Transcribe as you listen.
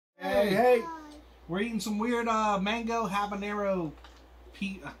Hey. We're eating some weird mango habanero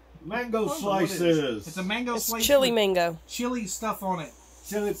mango slices. It's a mango slice. Chili mango. Chili stuff on it.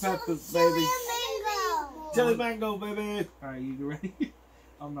 Chili peppers, baby. Mango. Chili mango, baby. Alright, you ready?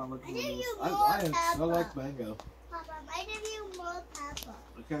 I'm not looking at this. I like mango. Papa, I give you more pepper.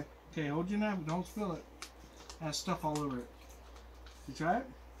 Okay. Okay, hold your knife. Don't spill it. It has stuff all over it. You try it?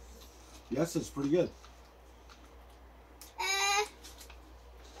 Yes, it's pretty good.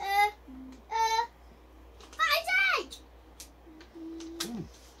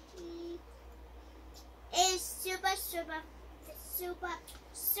 It's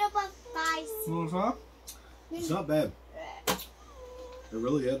super spicy. What's up? It's not bad. It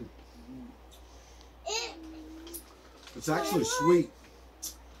really isn't. It's actually sweet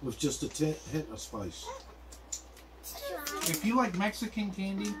with just a hint of spice. If you like Mexican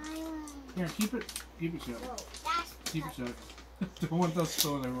candy, here, keep it shut. Keep it shut. Don't want those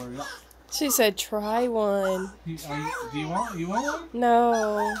spilling everywhere. She said, "Try one." Do you want one?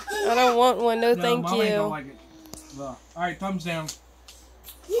 No, I don't want one. No, thank Mommy you. don't like it. All right, thumbs down.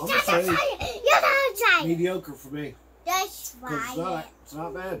 You gotta try it. You gotta try it. Mediocre for me. Just try it. It's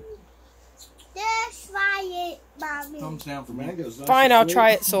not bad. Just try it, mommy. Thumbs down for me. Mango's nice. Fine, I'll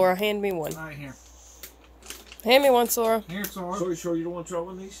try it, Sora. Hand me one. All right, here. Hand me one, Sora. Here, Sora. So you sure you don't want to try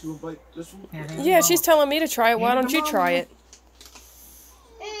one of these? You want to bite this one? Here, Yeah, she's telling me to try it. Why don't you try it?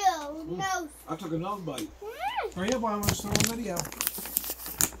 Ew, no. I took another bite. Hurry up, I want to start a video.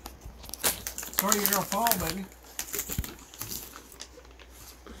 Sorry, you're gonna fall, baby.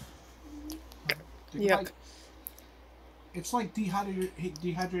 Take a Yuck. bite. It's like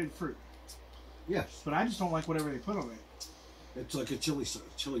dehydrated fruit, Yes. but I just don't like whatever they put on it. It's like a chili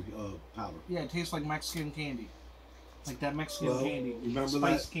powder. Yeah, it tastes like Mexican candy, like that Mexican candy, remember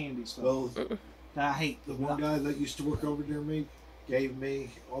spice that? candy stuff. Well, That I hate. the one guy that used to work over near me gave me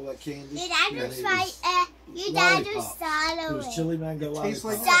all that candy. Did I and just it try was it? You gotta lollipops. swallow It was chili mango Tastes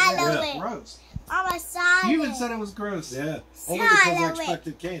like lollipop. that. Swallow Yeah. it. Gross. I'm a swallow. You even said it was gross. Yeah, only because I Swallow it.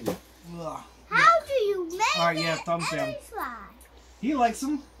 expected candy. Ugh. How do you make All right, yeah, it? thumbs Let down. me try. He likes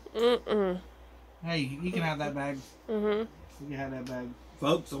them. Mm-mm. Hey, you can have that bag. Mm-hmm. You can have that bag.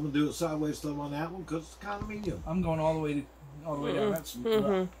 Folks, I'm going to do a sideways thumb on that one because it's kind of medium. I'm going all the way down. That's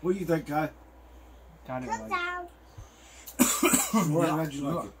Mm-hmm. What do you think, Kai? Got it. Come Like. down. Where how'd you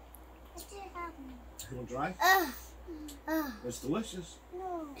like it? What's it happening? You want to try? It's delicious.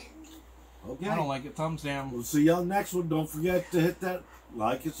 No. Okay. I don't like it. Thumbs down. We'll see y'all next one. Don't forget to hit that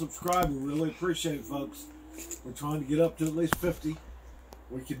like and subscribe. We really appreciate it, folks. We're trying to get up to at least 50.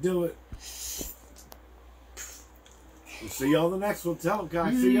 We can do it. We'll see y'all on the next one. Tell them,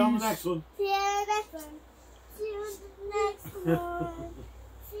 guys. See y'all on the next one. See you next one. See you next one.